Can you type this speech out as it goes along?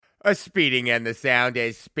A speeding and the sound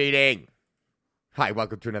is speeding. Hi,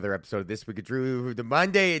 welcome to another episode of This Week of Drew, the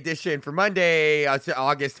Monday edition for Monday,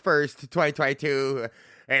 August 1st, 2022.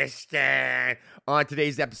 On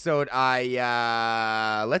today's episode,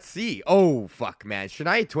 let's see. Oh, fuck, man.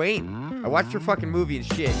 Shania Twain. I watched her fucking movie and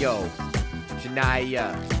shit. Yo,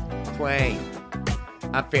 Shania Twain.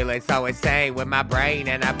 I'm feeling so insane with my brain,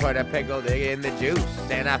 and I put a pickle in the juice,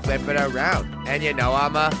 and I flip it around, and you know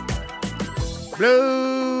I'm a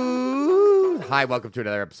blue. Hi, welcome to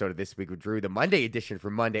another episode of This Week with Drew, the Monday edition for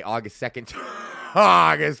Monday, August 2nd.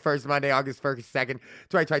 August 1st, Monday, August 2nd,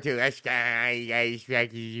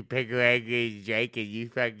 2022. You pickle egg and Jake, and you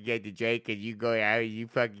fucking get the Jake, and you go out, and you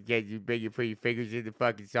fucking get, you put your fingers in the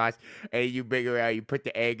fucking sauce, and you bigger out, you put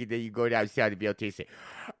the egg, and then you go downstairs to be able to say,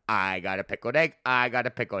 I got a pickled egg, I got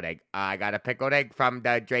a pickled egg, I got a pickled egg from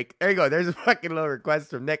the Drake. There you go, there's a fucking little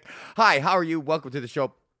request from Nick. Hi, how are you? Welcome to the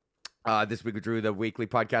show. This Week with Drew, the weekly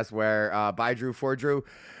podcast where by Drew for Drew,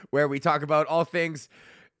 where we talk about all things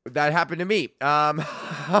that happened to me.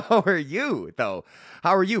 How are you, though?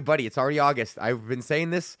 How are you, buddy? It's already August. I've been saying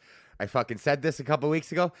this. I fucking said this a couple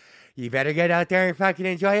weeks ago. You better get out there and fucking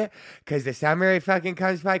enjoy it, because the summer fucking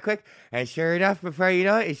comes by quick. And sure enough, before you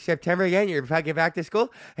know it, it's September again. You're fucking back to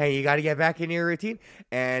school, and you got to get back into your routine.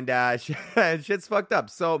 And shit's fucked up.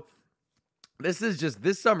 So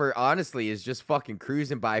this summer, honestly, is just fucking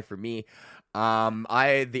cruising by for me.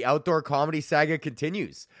 The outdoor comedy saga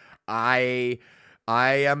continues. I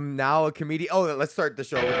am now a comedian. Oh, let's start the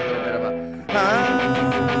show with a little bit of a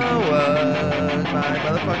how was my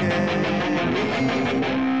motherfucking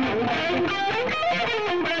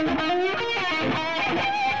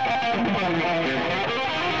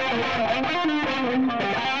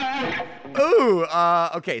week? Ooh,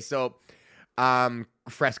 okay, so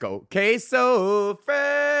Fresco. Queso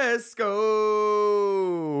Fresco.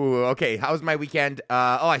 Okay, how was my weekend?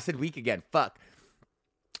 I said week again. Fuck.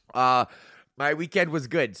 My weekend was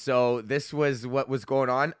good. So this was what was going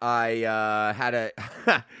on. I had a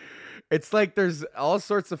it's like there's all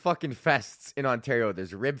sorts of fucking fests in Ontario.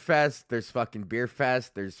 There's Rib Fest, there's fucking Beer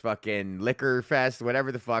Fest, there's fucking Liquor Fest,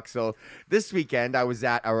 whatever the fuck. So this weekend I was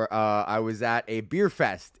at a Beer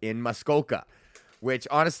Fest in Muskoka, which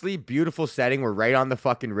honestly, beautiful setting. We're right on the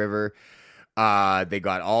fucking river. They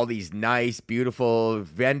got all these nice, beautiful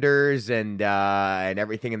vendors and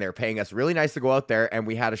everything, and they're paying us really nice to go out there. And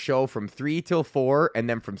we had a show from 3 till 4, and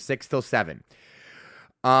then from 6 till 7.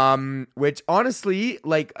 Which honestly,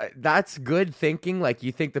 like, that's good thinking. Like,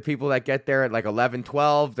 you think the people that get there at like 11,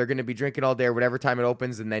 12, they're going to be drinking all day or whatever time it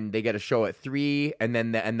opens, and then they get a show at 3, and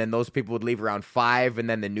then those people would leave around 5, and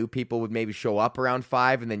then the new people would maybe show up around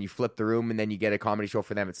 5, and then you flip the room, and then you get a comedy show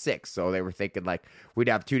for them at 6. So they were thinking like we'd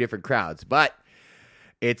have 2 different crowds, but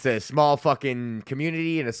it's a small fucking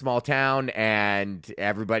community in a small town, and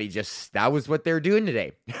everybody that was what they were doing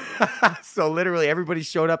today. So literally everybody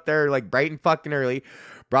showed up there like bright and fucking early,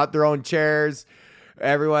 brought their own chairs.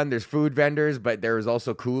 There's food vendors, but there was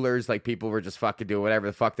also coolers. Like, people were just fucking doing whatever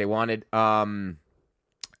the fuck they wanted. And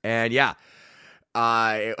yeah,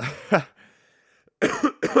 at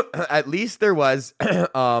least there was,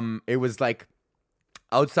 it was like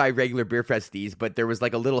outside regular beer festies, but there was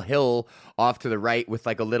like a little hill off to the right with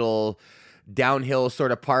like a little downhill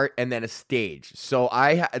sort of part, and then a stage. So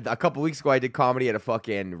a couple weeks ago, I did comedy at a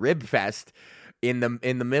fucking Rib Fest in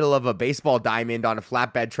the middle of a baseball diamond on a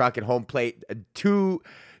flatbed truck at home plate. Two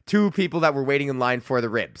people that were waiting in line for the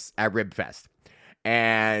ribs at Rib Fest,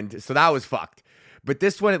 and so that was fucked. But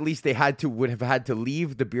this one, at least they would have had to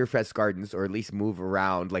leave the Beer Fest gardens, or at least move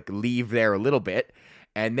around, like leave there a little bit,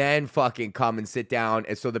 and then fucking come and sit down.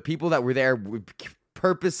 And so the people that were there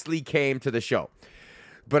purposely came to the show.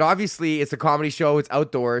 But obviously, it's a comedy show. It's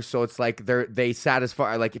outdoors, so it's like they sat as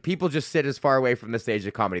far, like, people just sit as far away from the stage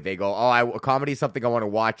of comedy. They go, comedy is something I want to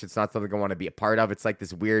watch. It's not something I want to be a part of. It's like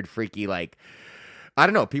this weird, freaky, like, I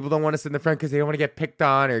don't know. People don't want to sit in the front because they don't want to get picked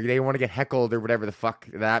on, or they want to get heckled, or whatever the fuck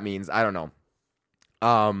that means. I don't know.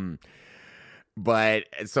 But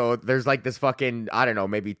so there's like this fucking, I don't know,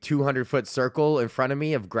 maybe 200-foot circle in front of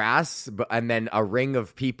me of grass, and then a ring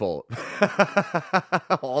of people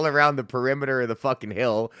all around the perimeter of the fucking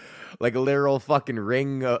hill, like a literal fucking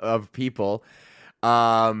ring of people.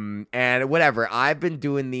 And whatever, I've been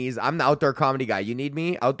doing these. I'm the outdoor comedy guy. You need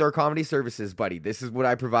me? Outdoor comedy services, buddy. This is what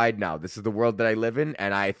I provide now. This is the world that I live in,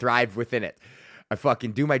 and I thrive within it. I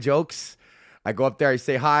fucking do my jokes. I go up there, I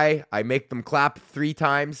say hi, I make them clap 3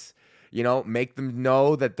 times. You know, make them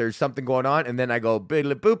know that there's something going on, and then I go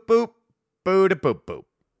biddly boop boop, boo da boop boop,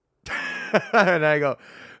 and I go,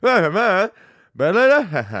 and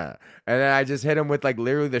then I just hit them with like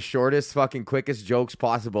literally the shortest, fucking quickest jokes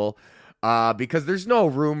possible. because there's no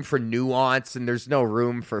room for nuance and there's no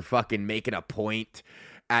room for fucking making a point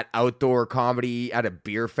at outdoor comedy at a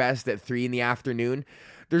beer fest at 3 p.m.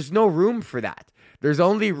 There's no room for that. There's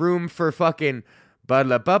only room for fucking ba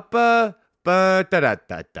la ba ba ba da da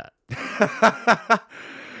da da.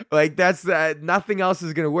 Like that's nothing else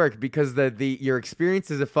is gonna work because your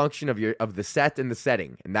experience is a function of the set and the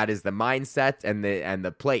setting, and that is the mindset and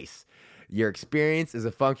the place. Your experience is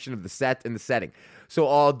a function of the set and the setting. So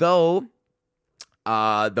although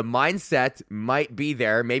the mindset might be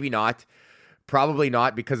there, maybe not, probably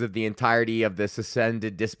not because of the entirety of the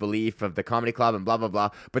suspended disbelief of the comedy club and blah blah blah,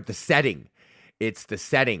 but the setting, it's the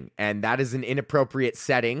setting, and that is an inappropriate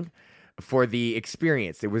setting for the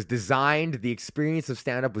experience. It was designed, the experience of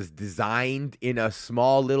stand-up was designed in a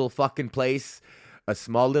small little fucking place, a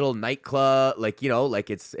small little nightclub, like, you know, like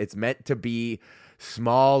it's meant to be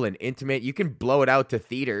small and intimate. You can blow it out to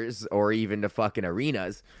theaters or even to fucking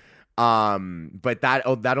arenas. But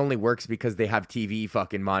that only works because they have TV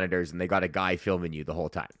fucking monitors and they got a guy filming you the whole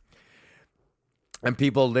time. And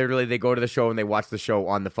people literally, they go to the show and they watch the show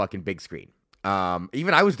on the fucking big screen.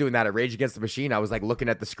 Even I was doing that at Rage Against the Machine. I was like looking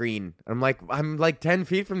at the screen. I'm like 10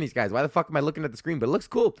 feet from these guys. Why the fuck am I looking at the screen? But it looks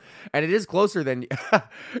cool. And it is closer than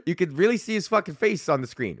you could really see his fucking face on the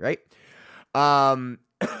screen, right?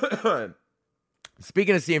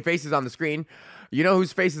 Speaking of seeing faces on the screen, you know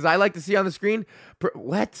whose faces I like to see on the screen?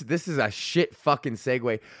 What? This is a shit fucking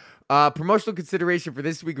segue. Promotional consideration for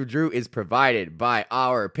this week with Drew is provided by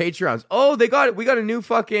our Patreons. Oh, we got a new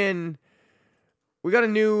Patreon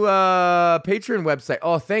website.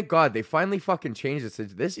 Oh, thank God. They finally fucking changed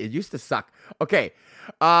this. It used to suck. Okay.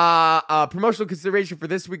 Promotional consideration for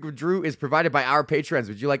this week with Drew is provided by our patrons.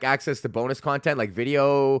 Would you like access to bonus content like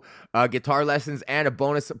video, guitar lessons, and a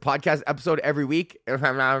bonus podcast episode every week if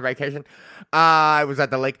I'm not on vacation? I was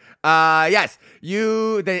at the lake. Yes.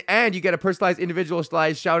 You get a personalized,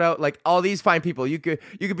 individualized shout out like all these fine people. You could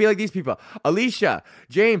be like these people: Alicia,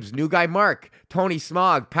 James, New Guy Mark, Tony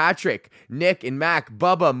Smog, Patrick, Nick and Mac,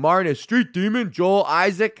 Bubba, Marna, Street Demon, Joel,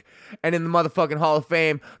 Isaac, and in the motherfucking Hall of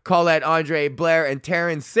Fame, Colette, Andre, Blair, and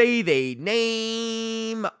Taryn. Say they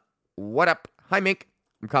name. What up? Hi, Mink.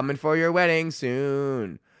 I'm coming for your wedding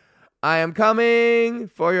soon. I am coming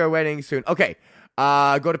for your wedding soon. Okay.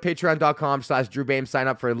 Go to patreon.com/DrewBame. Sign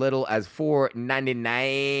up for as little as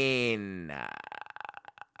 $4.99.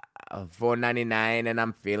 $4.99, and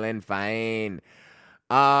I'm feeling fine.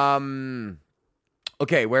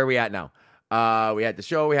 Okay, where are we at now? We had the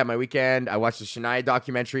show. We had my weekend. I watched the Shania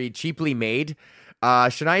documentary, Cheaply Made.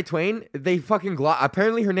 Shania Twain, they fucking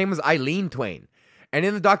apparently her name was Eileen Twain. And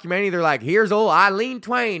in the documentary, they're like, here's old Eileen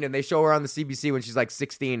Twain. And they show her on the CBC when she's like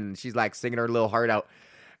 16 and she's like singing her little heart out.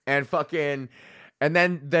 And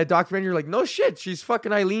then the documentary, like, no shit, she's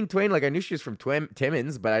fucking Eileen Twain. Like, I knew she was from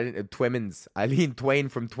Timmins, but I didn't, Twimmins. Eileen Twain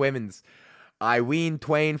from Twimmins. Eileen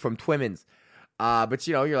Twain from Twimmins. But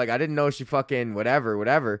you know, you're like, I didn't know she fucking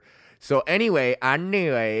whatever. So anyways, they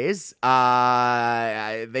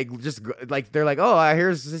just like, they're like, oh,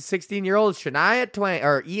 here's a 16-year-old Shania Twain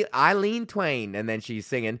or Eileen Twain, and then she's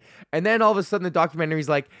singing, and then all of a sudden the documentary's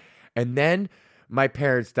like, and then my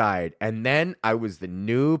parents died, and then I was the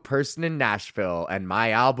new person in Nashville, and my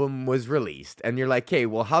album was released, and you're like, hey,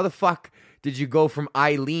 well, how the fuck did you go from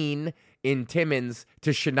Eileen in Timmins to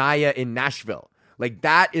Shania in Nashville? Like,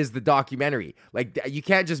 that is the documentary. Like, you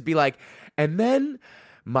can't just be like, and then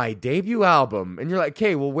my debut album. And you're like,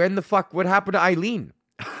 okay, well, what happened to Eileen?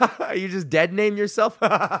 You just dead name yourself?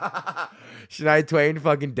 Shania Twain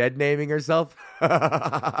fucking dead naming herself?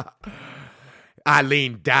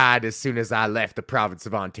 Eileen died as soon as I left the province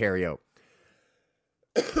of Ontario.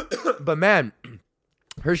 But man,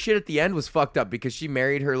 her shit at the end was fucked up because she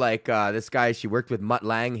married her like this guy. She worked with Mutt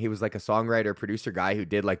Lang. He was like a songwriter, producer guy who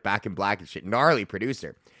did like Back in Black and shit. Gnarly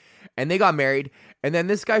producer. And they got married. And then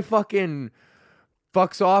this guy fucking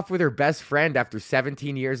fucks off with her best friend after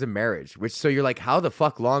 17 years of marriage. So you're like, how the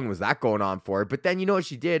fuck long was that going on for? But then you know what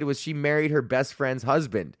she did was she married her best friend's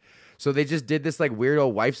husband. So they just did this like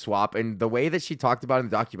weirdo wife swap. And the way that she talked about it in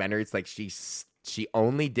the documentary, it's like she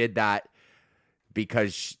only did that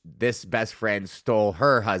because this best friend stole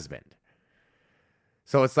her husband.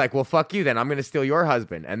 So it's like, well, fuck you then. I'm going to steal your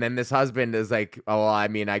husband. And then this husband is like, oh, well, I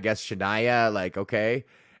mean, I guess Shania, like, okay.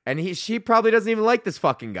 And she probably doesn't even like this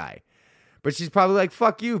fucking guy. But she's probably like,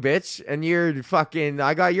 fuck you, bitch. And you're fucking,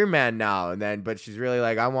 I got your man now. And then, but she's really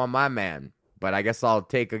like, I want my man. But I guess I'll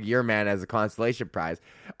take your man as a consolation prize.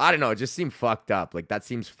 I don't know. It just seemed fucked up. Like, that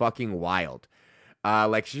seems fucking wild.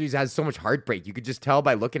 Like, she has so much heartbreak. You could just tell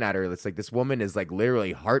by looking at her. It's like this woman is like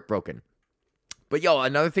literally heartbroken. But yo,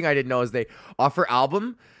 another thing I didn't know is they off her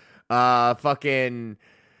album, fucking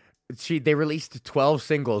they released 12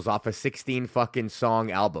 singles off a 16 fucking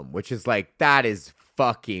song album, which is like, that is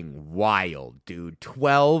fucking wild, dude.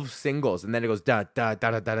 12 singles, and then it goes da da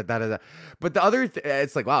da da da da da. But the other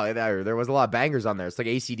it's like, wow, there was a lot of bangers on there. It's like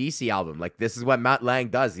AC/DC album. Like, this is what Matt Lang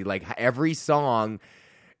does. He, like, every song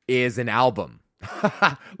is an album.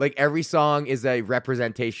 Like, every song is a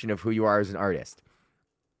representation of who you are as an artist.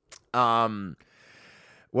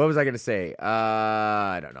 What was I going to say?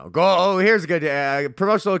 I don't know. Here's a good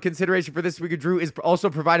promotional consideration for this week of Drew is also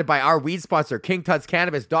provided by our weed sponsor,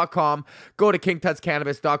 KingTutsCannabis.com. Go to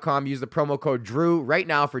KingTutsCannabis.com. Use the promo code Drew right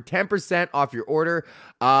now for 10% off your order.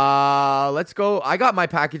 Let's go. I got my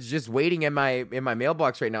package just waiting in my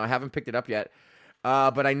mailbox right now. I haven't picked it up yet.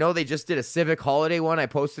 But I know they just did a Civic holiday one. I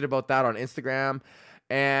posted about that on Instagram.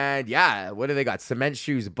 And yeah, what do they got? Cement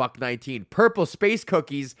shoes, $1.19. Purple space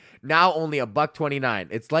cookies, now only $1.29.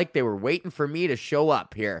 It's like they were waiting for me to show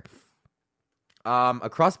up here. A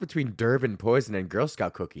cross between Durban Poison and Girl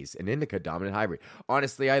Scout cookies, an indica dominant hybrid.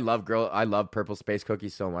 Honestly, I love purple space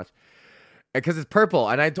cookies so much because it's purple.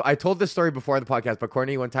 And I told this story before the podcast, but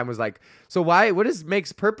Courtney one time was like, "So what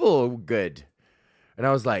makes purple good?" And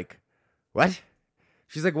I was like, "What?"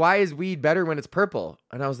 She's like, "Why is weed better when it's purple?"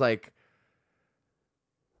 And I was like,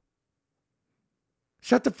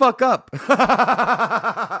 shut the fuck up.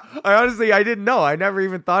 I didn't know. I never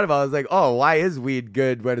even thought about it. I was like, oh, why is weed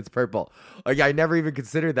good when it's purple? Like, I never even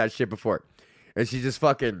considered that shit before. And she just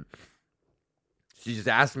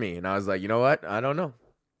asked me. And I was like, you know what? I don't know.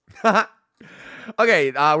 Okay,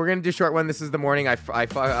 we're going to do a short one. This is the morning.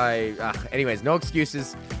 Anyways, no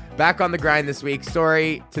excuses. Back on the grind this week.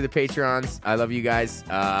 Sorry to the Patreons. I love you guys.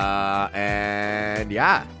 And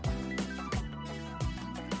yeah.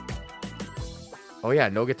 Oh yeah,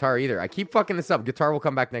 no guitar either. I keep fucking this up. Guitar will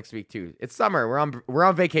come back next week too. It's summer. We're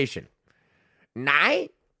on vacation.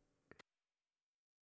 Night.